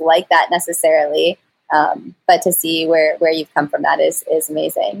always like that necessarily, but to see where you've come from, that is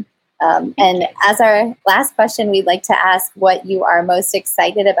amazing. And as our last question, we'd like to ask what you are most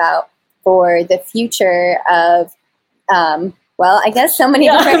excited about for the future of, well, I guess so many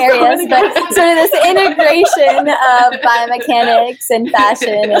different areas, but sort of this integration of biomechanics and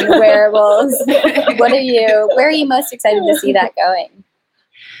fashion and wearables. Where are you most excited to see that going?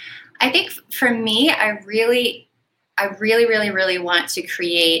 I think for me, I really want to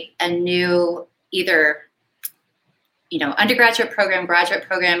create a new either, undergraduate program, graduate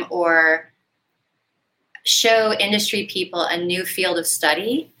program, or show industry people a new field of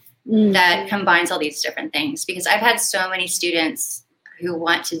study that combines all these different things. Because I've had so many students who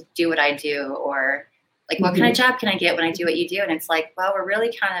want to do what I do, or like, what kind of job can I get when I do what you do? And it's like, well, we're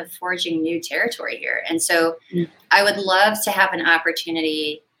really kind of forging new territory here. And so I would love to have an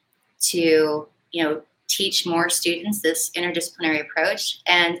opportunity to, teach more students this interdisciplinary approach.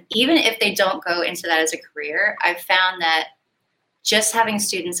 And even if they don't go into that as a career, I've found that just having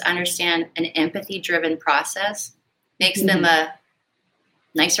students understand an empathy-driven process makes them a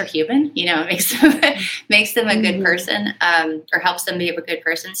nicer human, makes them a good person, or helps them be a good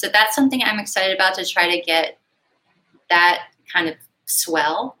person. So that's something I'm excited about, to try to get that kind of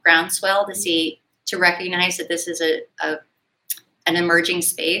groundswell to recognize that this is an emerging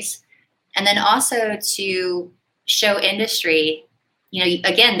space. And then also to show industry,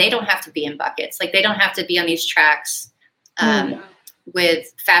 again, they don't have to be in buckets. Like, they don't have to be on these tracks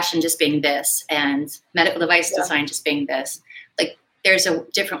with fashion just being this and medical device design just being this. Like, there's a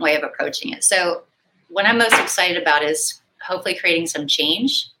different way of approaching it. So what I'm most excited about is hopefully creating some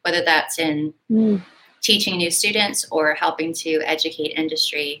change, whether that's in teaching new students or helping to educate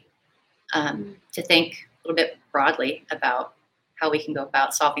industry to think a little bit broadly about how we can go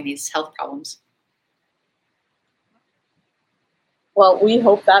about solving these health problems. Well, we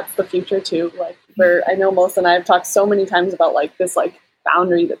hope that's the future too. Like, I know Melissa and I have talked so many times about this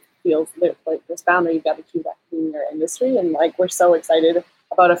boundary that feels like this boundary you've got to keep in your industry, and we're so excited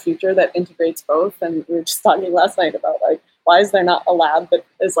about a future that integrates both. And we were just talking last night about why is there not a lab that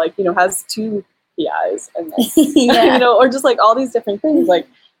is has two PIs and or just all these different things.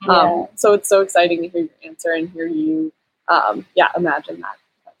 So it's so exciting to hear your answer and hear you imagine that.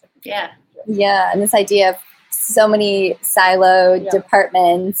 Yeah, and this idea of so many siloed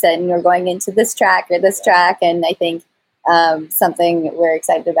departments, and you're going into this track or this track, and I think something we're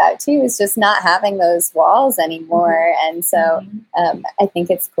excited about too is just not having those walls anymore. And so I think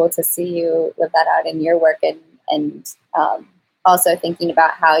it's cool to see you live that out in your work, and also thinking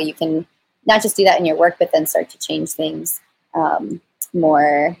about how you can not just do that in your work, but then start to change things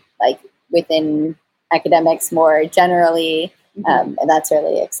more within academics more generally, and that's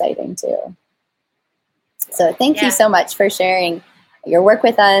really exciting too. So thank you so much for sharing your work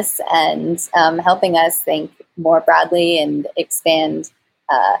with us and helping us think more broadly and expand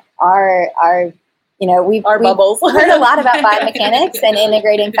our bubbles. We've heard a lot about biomechanics and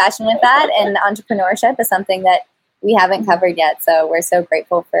integrating fashion with that, and entrepreneurship is something that we haven't covered yet. So we're so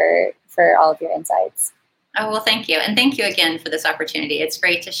grateful for all of your insights. Oh, well, thank you. And thank you again for this opportunity. It's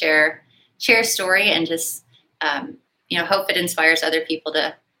great to share a story and just, hope it inspires other people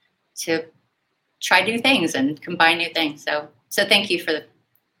to try new things and combine new things. So thank you for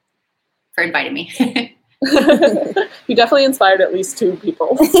inviting me. You definitely inspired at least 2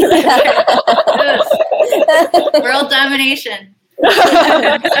 people. World domination.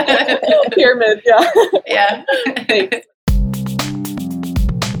 Pyramid, Yeah.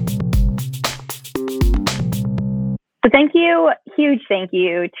 Thanks. So huge thank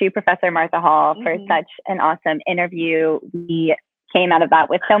you to Professor Martha Hall for such an awesome interview. We came out of that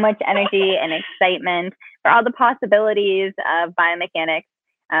with so much energy and excitement for all the possibilities of biomechanics.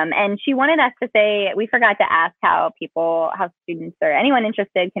 And she wanted us to say, we forgot to ask how students or anyone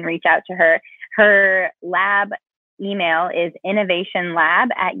interested can reach out to her. Her lab email is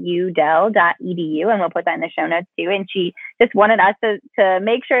innovationlab@udel.edu, and we'll put that in the show notes too. And she just wanted us to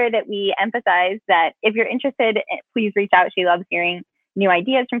make sure that we emphasize that if you're interested, please reach out. She loves hearing new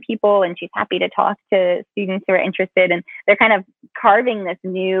ideas from people, and she's happy to talk to students who are interested, and they're kind of carving this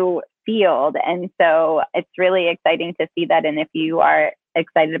new field. And so it's really exciting to see that. And if you are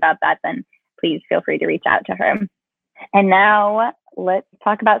excited about that, then please feel free to reach out to her. And now let's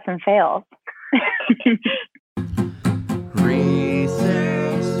talk about some fails.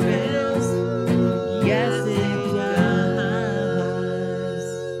 Research fails. Yes, it does.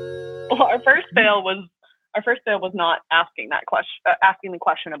 Well, our first fail was not asking that question, asking the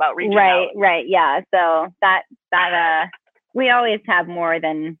question about regionality. Right. Yeah. So that we always have more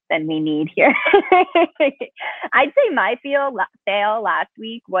than we need here. I'd say my fail last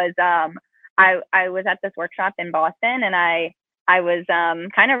week was I was at this workshop in Boston, and I was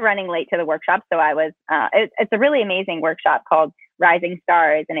kind of running late to the workshop. So I was it's a really amazing workshop called Rising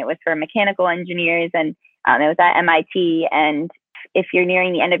Stars, and it was for mechanical engineers, and it was at MIT. And if you're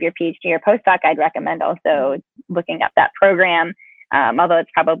nearing the end of your PhD or postdoc, I'd recommend also looking up that program, although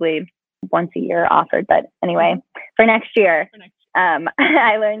it's probably once a year offered. But anyway, for next year,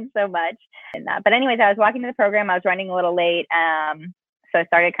 I learned so much in that. But anyways, I was walking to the program. I was running a little late. So I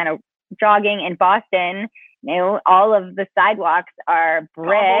started kind of jogging in Boston. You know, all of the sidewalks are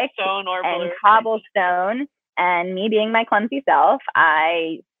brick and cobblestone. And me being my clumsy self,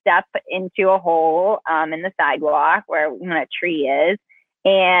 I step into a hole in the sidewalk where a tree is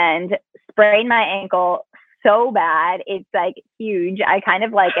and sprained my ankle so bad. It's like huge. I kind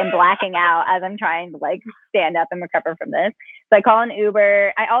of like am blacking out as I'm trying to like stand up and recover from this. So I call an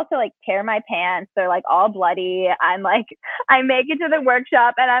Uber. I also like tear my pants. They're like all bloody. I'm like, I make it to the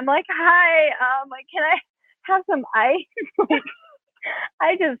workshop and I'm like, hi, like, can I have some ice? Like,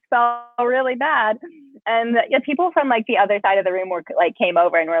 I just felt really bad. And yeah, people from like the other side of the room were like came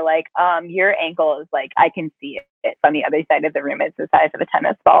over and were like, your ankle is like, I can see it from the other side of the room. It's the size of a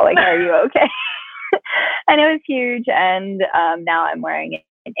tennis ball. Like, are you okay? And it was huge. And now I'm wearing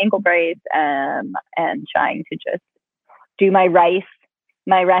an ankle brace and trying to just do my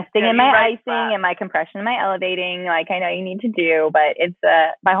resting and my icing and my compression and my elevating, like I know you need to do, but it's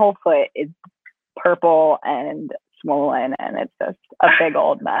my whole foot is purple and swollen, and it's just a big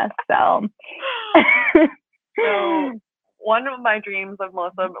old mess. So one of my dreams of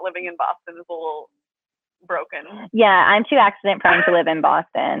Melissa living in Boston is a little broken. Yeah, I'm too accident prone to live in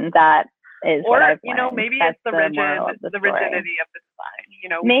Boston. That is what I've learned. Maybe that's it's the rigidity of the design. You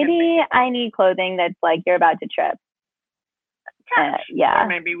know, maybe I need clothing that's like you're about to trip. Yeah. Or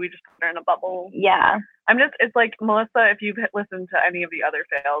maybe we just put her in a bubble. Yeah. It's like, Melissa, if you've listened to any of the other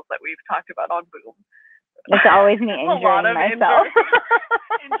fails that we've talked about on Boom, it's always me injuring myself.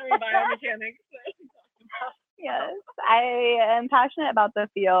 Injury biomechanics. Yes, I am passionate about the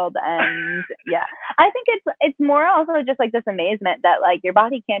field, and yeah, I think it's more also just like this amazement that like your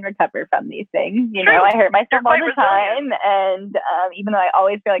body can recover from these things. You know, I hurt myself all the time, and even though I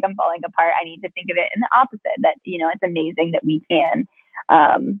always feel like I'm falling apart, I need to think of it in the opposite. That it's amazing that we can,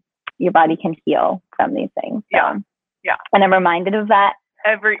 your body can heal from these things. So, yeah, and I'm reminded of that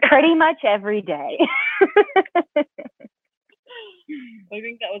pretty much every day. I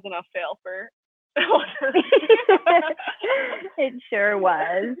think that was enough fail for. It sure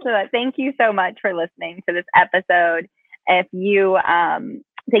was. So thank you so much for listening to this episode. If you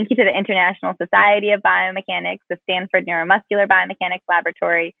thank you to the International Society of Biomechanics, the Stanford Neuromuscular Biomechanics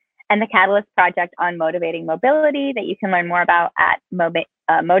Laboratory, and the Catalyst Project on Motivating Mobility that you can learn more about at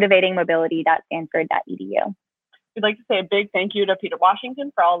motivatingmobility.stanford.edu. We'd like to say a big thank you to Peter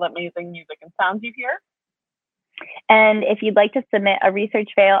Washington for all the amazing music and sounds you hear. And if you'd like to submit a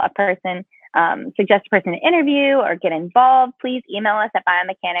research fail, a person, suggest a person to interview or get involved, please email us at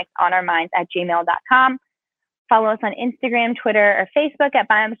biomechanicsonourminds@gmail.com. Follow us on Instagram, Twitter, or Facebook at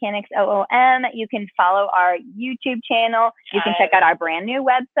BiomechanicsOOM. You can follow our YouTube channel. You can check out our brand new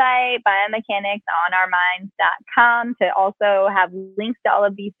website, biomechanicsonOurminds.com, to also have links to all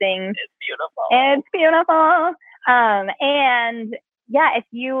of these things. It's beautiful. And yeah, if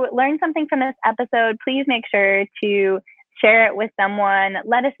you learned something from this episode, please make sure to share it with someone.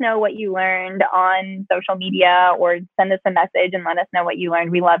 Let us know what you learned on social media, or send us a message and let us know what you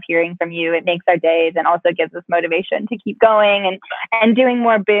learned. We love hearing from you. It makes our days and also gives us motivation to keep going and doing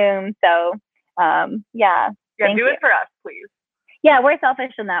more Boom. So yeah. Do it for us, please. Yeah, we're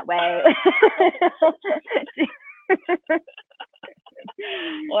selfish in that way.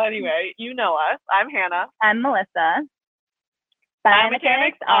 Well, anyway, you know us. I'm Hannah. I'm Melissa.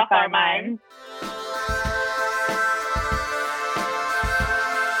 Biomechanics off our minds.